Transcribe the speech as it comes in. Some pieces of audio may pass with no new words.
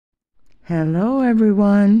Hello,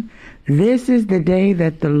 everyone. This is the day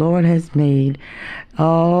that the Lord has made.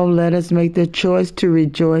 Oh, let us make the choice to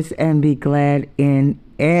rejoice and be glad in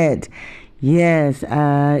it. Yes,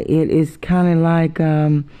 it is kind of like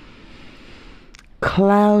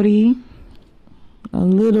cloudy, a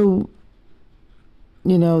little,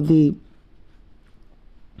 the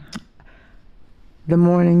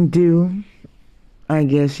morning dew, I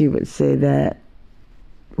guess you would say that.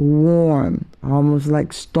 Warm, almost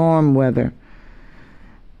like storm weather.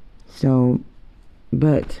 So,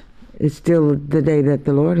 but it's still the day that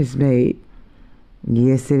the Lord has made.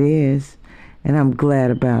 Yes, it is. And I'm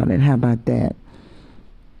glad about it. How about that?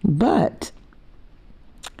 But,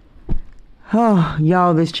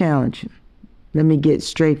 y'all, this challenge. Let me get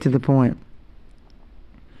straight to the point.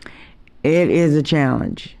 It is a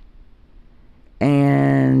challenge.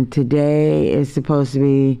 And today is supposed to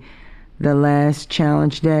be the last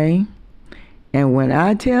challenge day. And when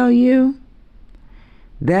I tell you,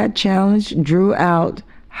 that challenge drew out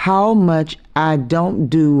how much I don't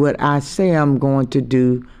do what I say I'm going to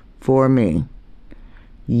do for me.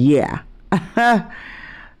 Yeah.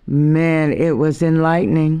 Man, it was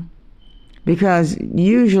enlightening. Because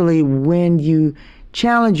usually when you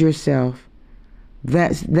challenge yourself,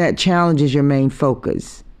 that challenge is your main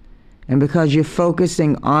focus. And because you're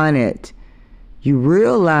focusing on it, you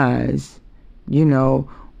realize,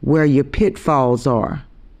 where your pitfalls are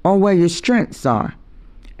or where your strengths are.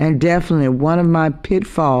 And definitely one of my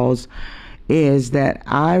pitfalls is that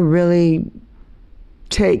I really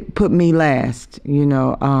put me last,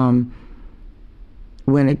 when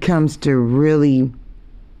it comes to really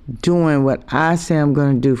doing what I say I'm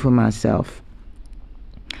going to do for myself.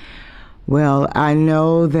 Well, I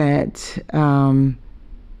know that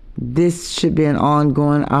this should be an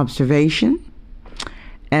ongoing observation.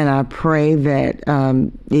 And I pray that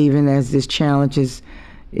even as this challenge is,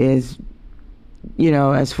 as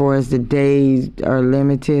far as the days are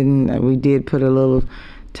limited, and we did put a little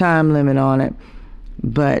time limit on it,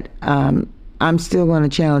 but I'm still going to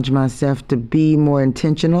challenge myself to be more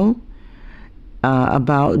intentional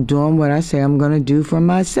about doing what I say I'm going to do for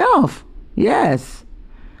myself. Yes.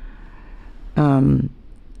 But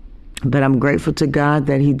I'm grateful to God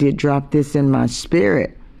that He did drop this in my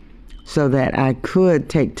spirit, so that I could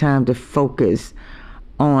take time to focus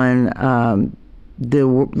on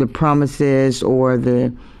the promises or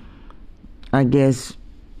the, I guess,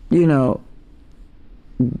 or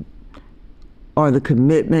the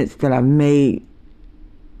commitments that I've made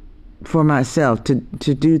for myself to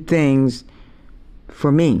do things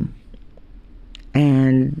for me.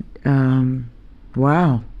 And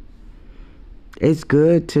wow, it's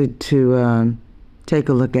good to take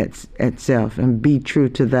a look at self and be true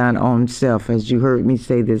to thine own self. As you heard me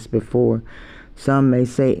say this before, some may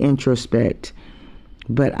say introspect,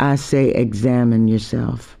 but I say examine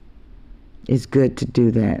yourself. It's good to do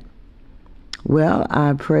that. Well,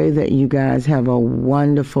 I pray that you guys have a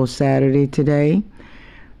wonderful Saturday today.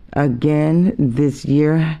 Again, this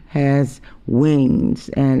year has wings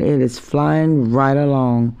and it is flying right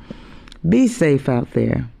along. Be safe out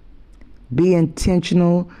there. Be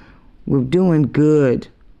intentional. We're doing good,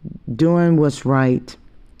 doing what's right,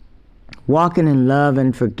 walking in love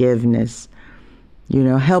and forgiveness,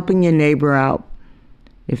 helping your neighbor out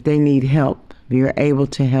if they need help, if you're able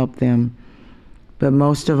to help them. But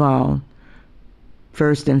most of all,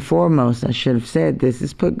 first and foremost, I should have said this,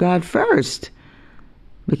 is put God first,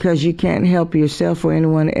 because you can't help yourself or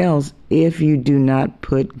anyone else if you do not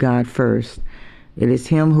put God first. It is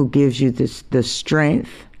Him who gives you the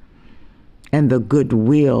strength and the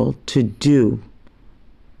goodwill to do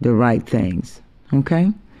the right things.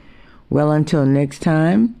 Okay? Well, until next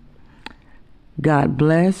time, God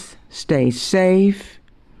bless, stay safe,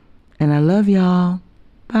 and I love y'all.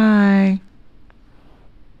 Bye.